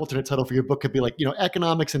 Third alternate title for your book could be like,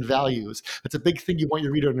 economics and values. That's a big thing you want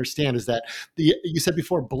your reader to understand, is that you said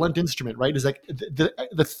before, blunt instrument, right? Is like the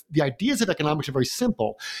ideas of economics are very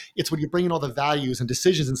simple. It's when you bring in all the values and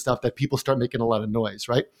decisions and stuff that people start making a lot of noise,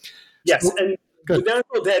 right? Yes. So, and good. The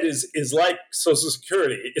national debt is like Social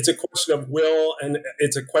Security. It's a question of will,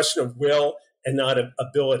 and not of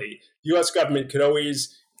ability. The U.S. government could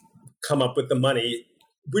always come up with the money,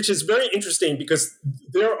 which is very interesting because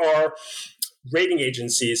there are rating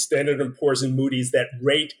agencies, Standard & Poor's and Moody's, that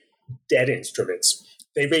rate debt instruments.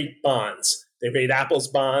 They rate bonds. They rate Apple's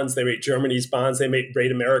bonds. They rate Germany's bonds. They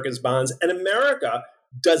rate America's bonds. And America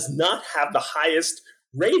does not have the highest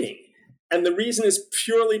rating. And the reason is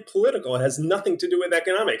purely political. It has nothing to do with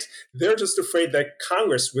economics. They're just afraid that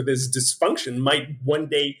Congress, with its dysfunction, might one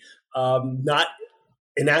day not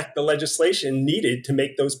enact the legislation needed to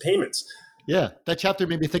make those payments. Yeah, that chapter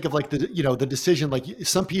made me think of like the decision, like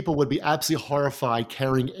some people would be absolutely horrified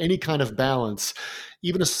carrying any kind of balance,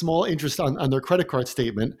 even a small interest on their credit card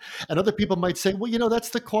statement. And other people might say, well, that's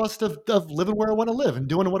the cost of living where I want to live and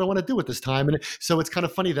doing what I want to do at this time. And so it's kind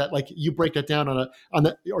of funny that like you break that down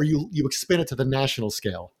or you expand it to the national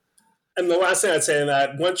scale. And the last thing I'd say in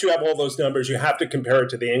that, once you have all those numbers, you have to compare it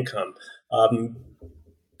to the income.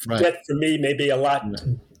 Right. Debt for me may be a lot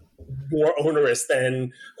more onerous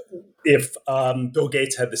than if Bill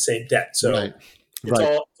Gates had the same debt. So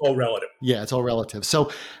it's all relative. Yeah, it's all relative.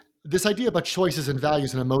 So this idea about choices and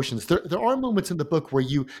values and emotions, there are moments in the book where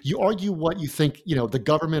you argue what you think, the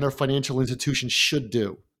government or financial institutions should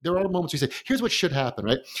do. There are moments where you say, here's what should happen,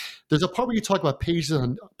 right? There's a part where you talk about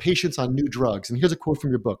patients on new drugs. And here's a quote from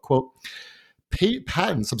your book, quote,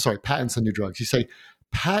 patents on new drugs. You say,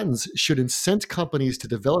 patents should incent companies to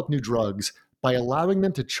develop new drugs by allowing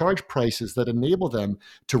them to charge prices that enable them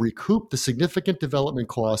to recoup the significant development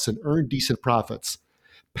costs and earn decent profits.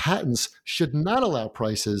 Patents should not allow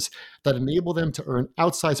prices that enable them to earn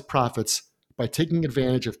outsized profits by taking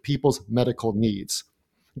advantage of people's medical needs.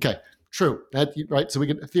 Okay, true, right? So we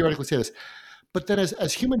can theoretically say this. But then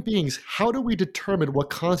as human beings, how do we determine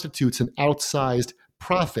what constitutes an outsized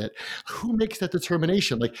profit? Who makes that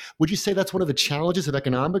determination? Like, would you say that's one of the challenges of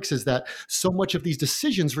economics, is that so much of these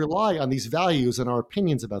decisions rely on these values and our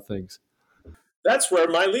opinions about things? That's where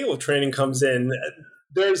my legal training comes in.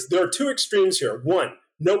 There are two extremes here. One,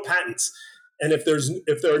 no patents. And if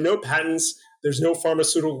there are no patents, there's no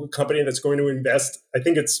pharmaceutical company that's going to invest, I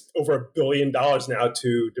think it's over $1 billion now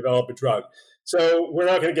to develop a drug. So we're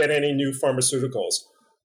not going to get any new pharmaceuticals.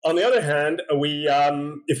 On the other hand,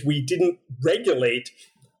 if we didn't regulate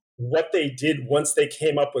what they did once they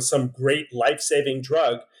came up with some great life-saving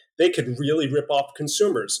drug, they could really rip off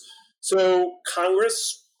consumers. So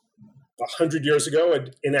Congress, 100 years ago,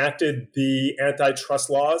 had enacted the antitrust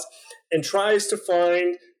laws and tries to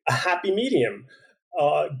find a happy medium,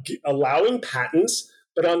 allowing patents,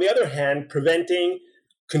 but on the other hand, preventing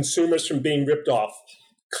consumers from being ripped off,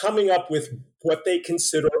 coming up with what they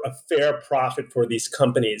consider a fair profit for these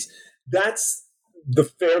companies. That's the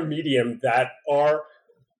fair medium that our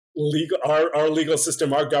legal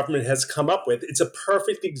system, our government has come up with. It's a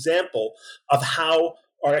perfect example of how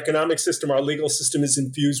our economic system, our legal system is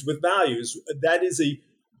infused with values. That is a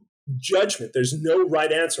judgment. There's no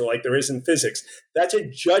right answer like there is in physics. That's a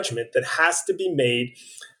judgment that has to be made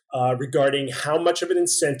regarding how much of an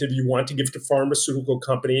incentive you want to give to pharmaceutical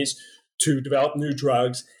companies to develop new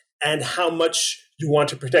drugs, and how much you want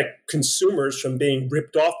to protect consumers from being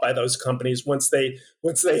ripped off by those companies once they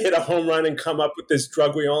hit a home run and come up with this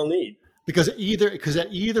drug we all need. Because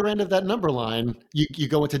at either end of that number line, you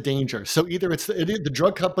go into danger. So either it's the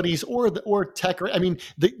drug companies or tech, or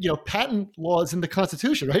patent laws in the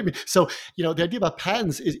Constitution, right? So the idea about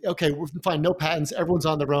patents is, okay, we're fine, no patents, everyone's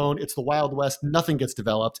on their own, it's the Wild West, nothing gets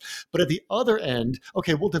developed. But at the other end,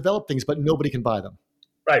 okay, we'll develop things, but nobody can buy them.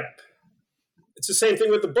 Right. It's the same thing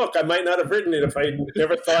with the book. I might not have written it if I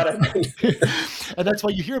never thought I would. And that's why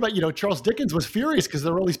you hear about, Charles Dickens was furious because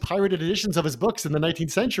there were all these pirated editions of his books in the 19th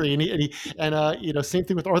century. And same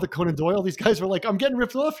thing with Arthur Conan Doyle. These guys were like, I'm getting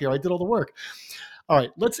ripped off here. I did all the work. All right,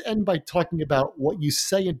 let's end by talking about what you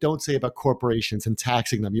say and don't say about corporations and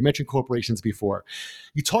taxing them. You mentioned corporations before.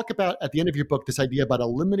 You talk about, at the end of your book, this idea about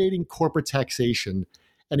eliminating corporate taxation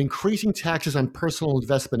and increasing taxes on personal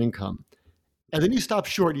investment income. And then you stop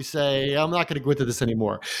short. You say, I'm not going to go into this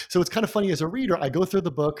anymore. So it's kind of funny as a reader. I go through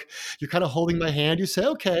the book. You're kind of holding my hand. You say,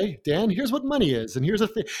 okay, Dan, here's what money is. And here's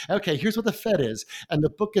what the Fed is. And the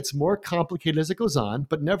book gets more complicated as it goes on,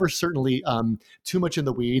 but never certainly too much in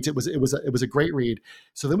the weeds. It was a great read.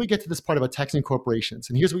 So then we get to this part about taxing corporations.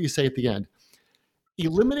 And here's what you say at the end.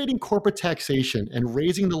 Eliminating corporate taxation and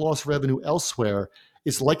raising the lost revenue elsewhere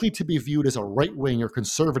is likely to be viewed as a right-wing or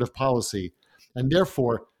conservative policy, and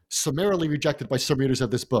therefore summarily rejected by some readers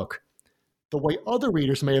of this book, the way other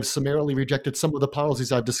readers may have summarily rejected some of the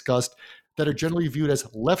policies I've discussed that are generally viewed as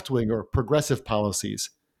left-wing or progressive policies.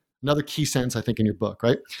 Another key sentence, I think, in your book,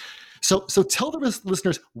 right? So tell the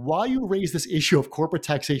listeners why you raise this issue of corporate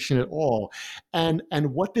taxation at all, and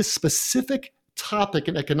what this specific topic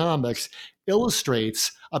in economics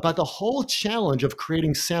illustrates about the whole challenge of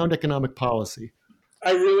creating sound economic policy.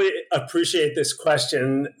 I really appreciate this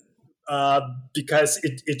question. Because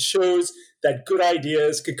it shows that good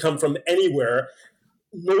ideas could come from anywhere.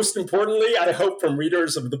 Most importantly, I hope from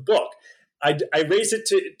readers of the book. I raise it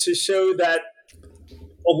to show that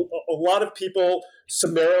a lot of people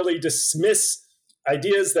summarily dismiss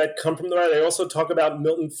ideas that come from the right. I also talk about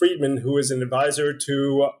Milton Friedman, who is an advisor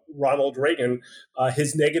to Ronald Reagan,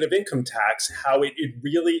 his negative income tax, how it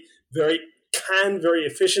really very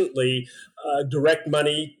efficiently direct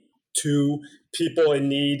money to people in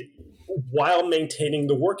need while maintaining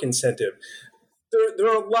the work incentive. There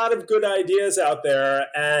are a lot of good ideas out there,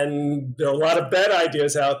 and there are a lot of bad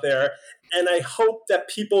ideas out there, and I hope that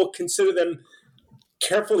people consider them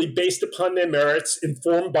carefully based upon their merits,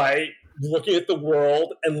 informed by looking at the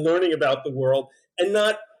world and learning about the world, and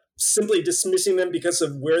not simply dismissing them because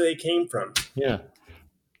of where they came from. Yeah.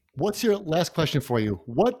 What's your last question for you?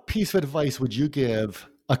 What piece of advice would you give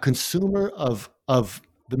a consumer of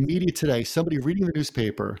the media today, somebody reading the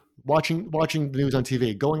newspaper, watching the news on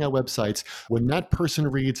TV, going on websites, when that person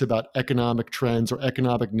reads about economic trends or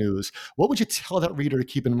economic news, what would you tell that reader to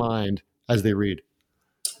keep in mind as they read?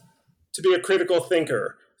 To be a critical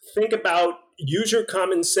thinker. Think about, use your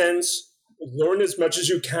common sense, learn as much as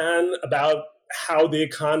you can about how the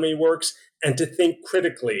economy works, and to think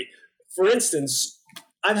critically. For instance,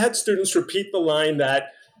 I've had students repeat the line that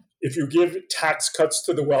if you give tax cuts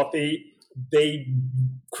to the wealthy, they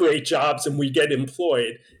create jobs and we get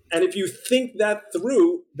employed. And if you think that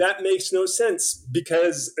through, that makes no sense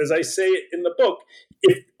because, as I say in the book,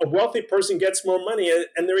 if a wealthy person gets more money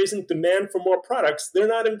and there isn't demand for more products, they're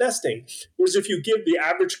not investing. Whereas if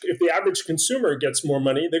the average consumer gets more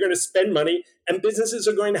money, they're going to spend money and businesses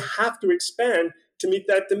are going to have to expand to meet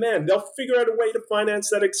that demand. They'll figure out a way to finance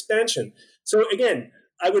that expansion. So again,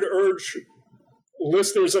 I would urge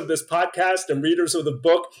listeners of this podcast and readers of the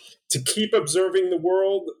book to keep observing the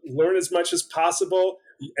world, learn as much as possible,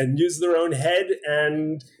 and use their own head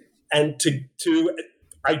and to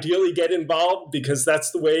ideally get involved, because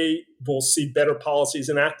that's the way we'll see better policies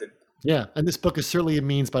enacted. Yeah, and this book is certainly a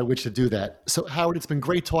means by which to do that. So, Howard, it's been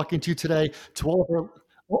great talking to you today. To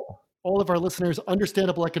all of our listeners,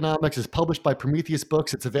 Understandable Economics is published by Prometheus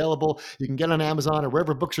Books. It's available. You can get it on Amazon or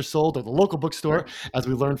wherever books are sold, or the local bookstore, as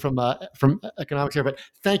we learned from economics here. But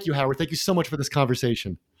thank you, Howard. Thank you so much for this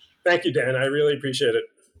conversation. Thank you, Dan. I really appreciate it.